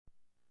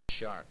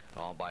Shark,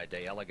 owned by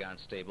De Elegant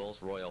Stables,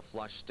 Royal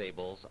Flush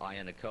Stables,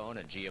 Ian Nacone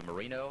and Gia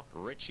Marino.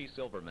 Richie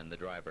Silverman, the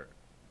driver.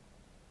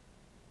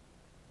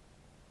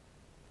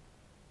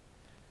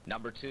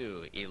 Number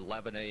 2,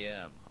 11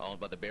 a.m., owned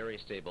by the Berry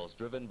Stables,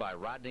 driven by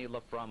Rodney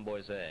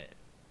Laframboise.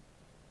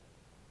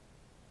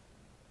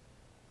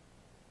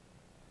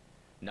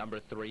 Number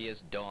 3 is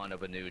Dawn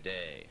of a New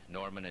Day.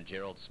 Norman and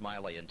Gerald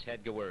Smiley and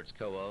Ted Gewertz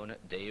co-own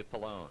Dave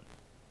Pallone.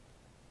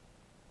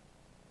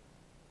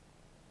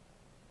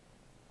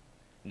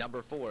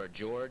 Number 4,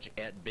 George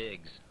at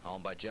Biggs,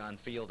 owned by John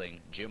Fielding,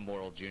 Jim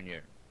Worrell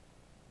Jr.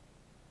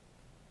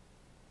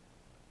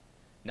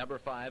 Number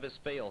 5 is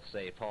Fail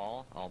Safe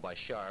Hall, owned by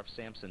Sharp,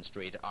 Sampson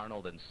Street,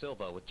 Arnold and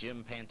Silva with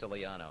Jim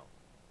Pantoliano.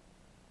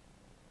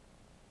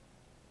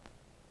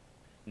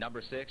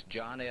 Number 6,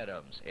 John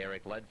Adams,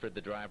 Eric Ledford,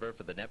 the driver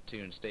for the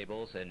Neptune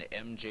Stables and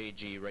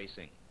MJG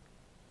Racing.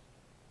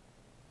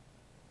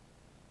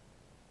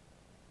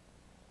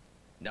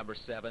 Number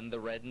 7, the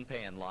Red and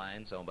Pan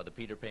Lines, owned by the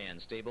Peter Pan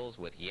Stables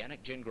with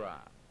Yannick Gingras.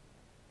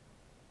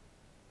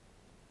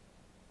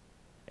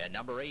 And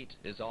number 8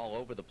 is All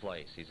Over the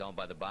Place. He's owned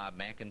by the Bob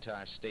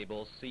McIntosh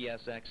Stables,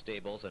 CSX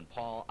Stables, and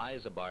Paul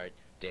Isabart.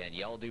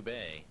 Danielle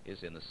Dubé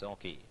is in the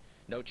sulky.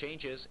 No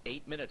changes,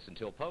 8 minutes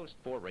until post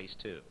for race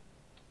 2.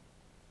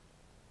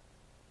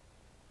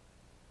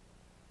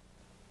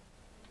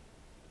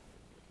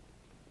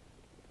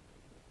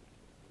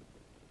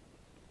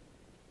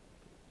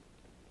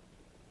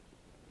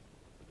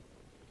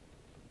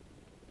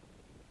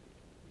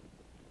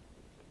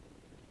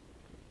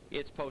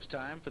 It's post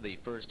time for the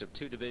first of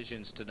 2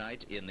 divisions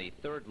tonight in the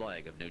third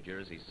leg of New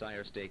Jersey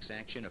Sire Stakes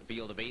action. A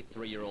field of 8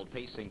 3-year-old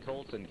pacing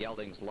colts and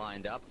geldings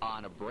lined up.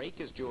 On a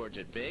break is George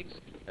at Biggs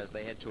as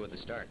they head toward the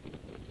start.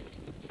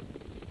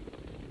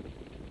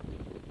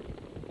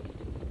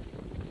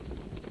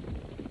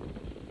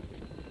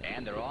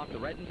 And they're off. The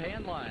Red and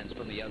Pan Lines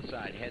from the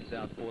outside heads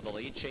out for the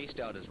lead.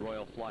 Chased out is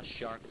Royal Flush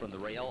Shark from the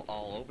rail.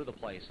 All over the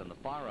place on the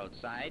far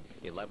outside.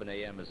 11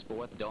 a.m. is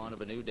 4th. Dawn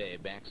of a New Day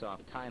backs off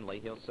kindly.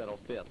 He'll settle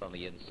 5th on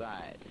the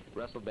inside.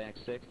 Wrestled back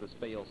 6th is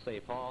Fail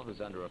Safe Hall, who's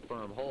under a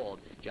firm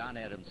hold. John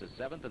Adams is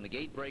 7th, and the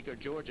gate breaker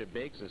Georgia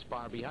Biggs is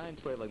far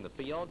behind, trailing the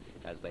field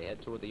as they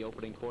head toward the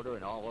opening quarter.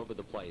 And all over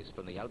the place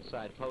from the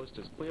outside post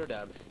is cleared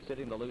out.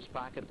 Sitting the loose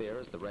pocket there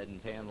is the Red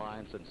and Pan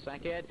Lines in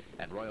second,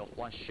 and Royal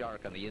Flush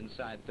Shark on the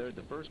inside third.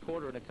 The first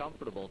quarter in a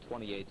comfortable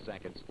 28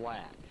 seconds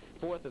flat.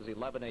 4th is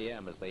 11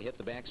 a.m. as they hit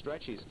the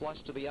backstretch. He's flush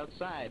to the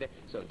outside,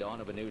 so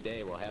Dawn of a New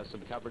Day will have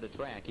some cover to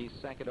track. He's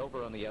second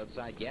over on the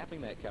outside,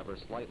 gapping that cover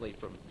slightly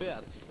from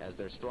 5th as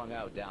they're strung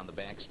out down the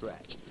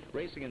backstretch.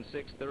 Racing in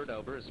 6th, third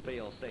over is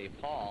Fail Safe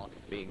Hall.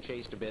 Being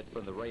chased a bit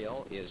from the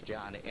rail is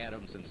John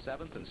Adams in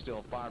 7th, and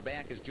still far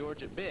back is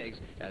George at Biggs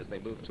as they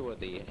move toward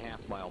the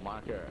half-mile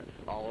marker.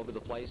 All over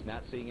the place,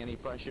 not seeing any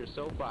pressure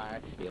so far.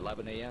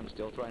 11 a.m.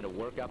 still trying to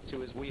work up to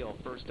his wheel.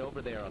 First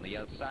over there on the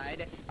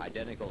outside.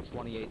 Identical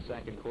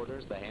 28-second quarters.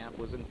 The half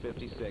was in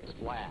 56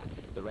 flat.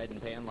 The Red and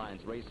Pan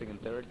Lines racing in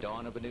third.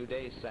 Dawn of a New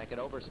Day second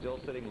over, still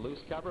sitting loose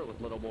cover with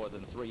little more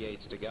than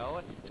 3/8 to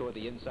go. Toward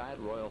the inside,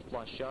 Royal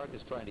Flush Shark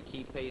is trying to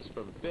keep pace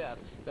from 5th.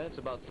 Then it's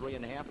about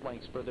 3.5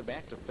 lengths further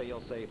back to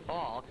Fail Safe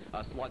Hall.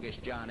 A sluggish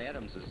John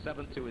Adams is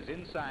 7th to his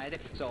inside,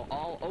 so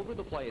All Over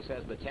the Place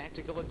has the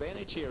tactical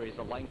advantage here. He's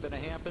a length and a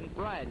half in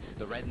front.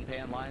 The Red and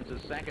Pan Lines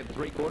is second,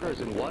 3/4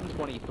 in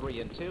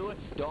 1:23 and 2.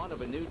 Dawn of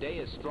a New Day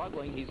is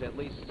struggling. He's at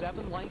least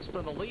 7 lengths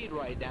from the lead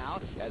right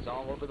now as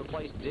All Over the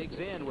Place digs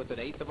in with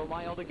 1/8 of a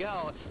mile to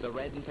go. The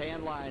Red and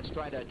Pan Lines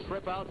trying to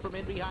trip out from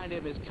in behind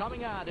him is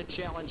coming on to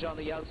challenge on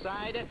the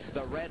outside.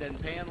 The Red and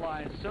Pan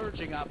Lines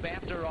surging up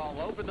after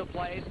All Over the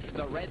Place.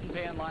 The Red and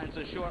Pan Lines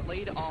a short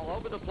lead. All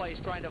Over the Place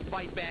trying to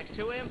fight back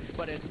to him,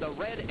 but it's the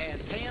Red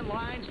and Pan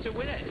Lines to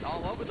win it.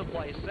 All Over the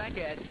Place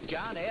second.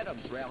 John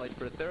Adams rallied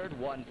for third,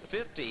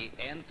 150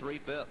 and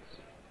 3/5.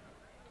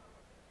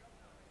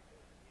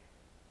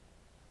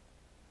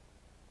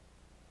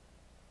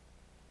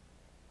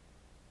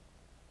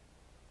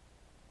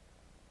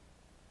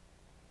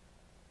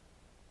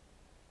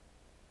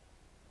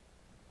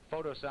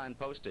 Photo sign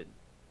posted.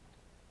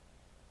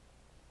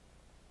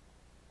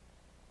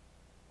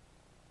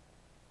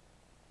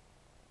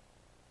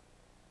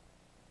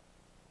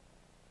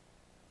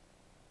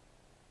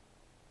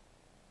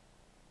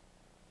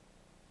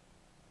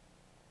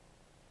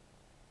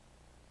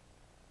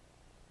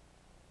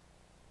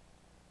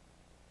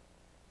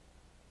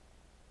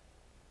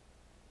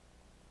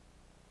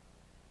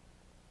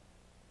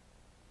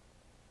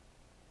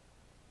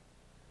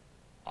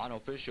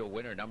 Unofficial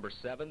winner number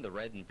 7, the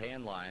Red and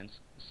Pan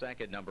Lines.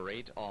 Second, number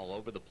 8, All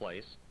Over the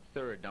Place.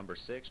 Third, number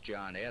 6,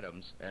 John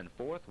Adams. And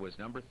 4th was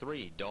number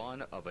 3,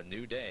 Dawn of a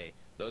New Day.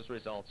 Those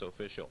results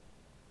official.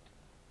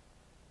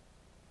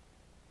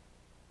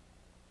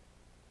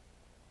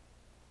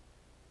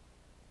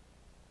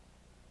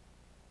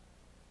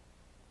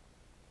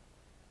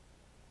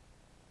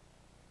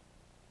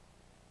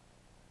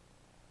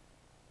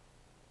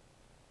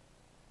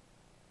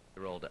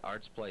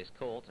 Arts Place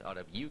colt out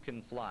of You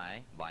Can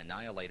Fly by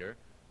Annihilator,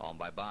 owned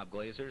by Bob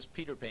Glazer's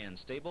Peter Pan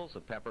Stables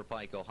of Pepper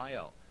Pike,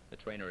 Ohio. The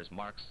trainer is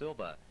Mark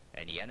Silva,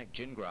 and Yannick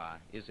Gingras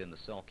is in the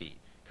sulky.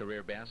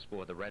 Career best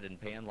for the Red and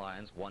Pan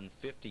Lines,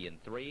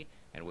 150-3,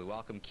 and we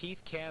welcome Keith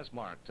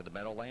Kazmark to the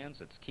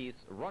Meadowlands. It's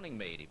Keith's running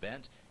mate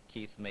event.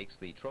 Keith makes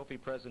the trophy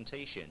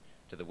presentation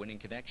to the winning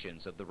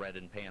connections of the Red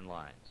and Pan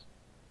Lines.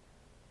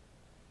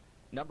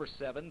 Number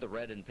 7, the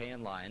Red and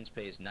Pan Lines,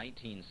 pays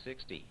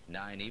 $19.60,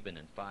 9 even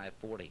and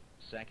 $5.40.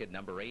 Second,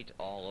 number 8,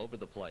 All Over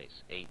the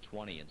Place,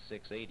 $8.20 and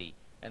 $6.80.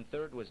 And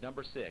third was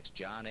number 6,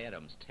 John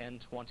Adams,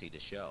 $10.20 to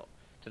show.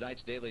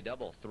 Tonight's daily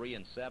double, 3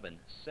 and 7,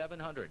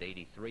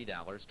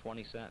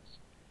 $783.20.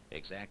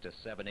 Exacta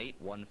 7-8,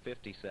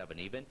 $157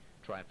 even.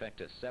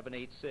 Trifecta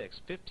 7-8-6,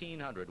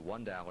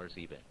 $1,501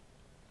 even.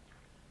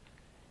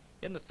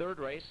 In the third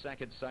race,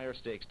 second Sire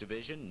Stakes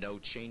division, no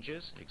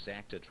changes.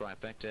 Exacta,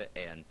 Trifecta,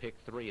 and Pick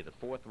 3. The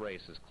fourth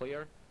race is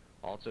clear.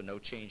 Also no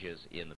changes in the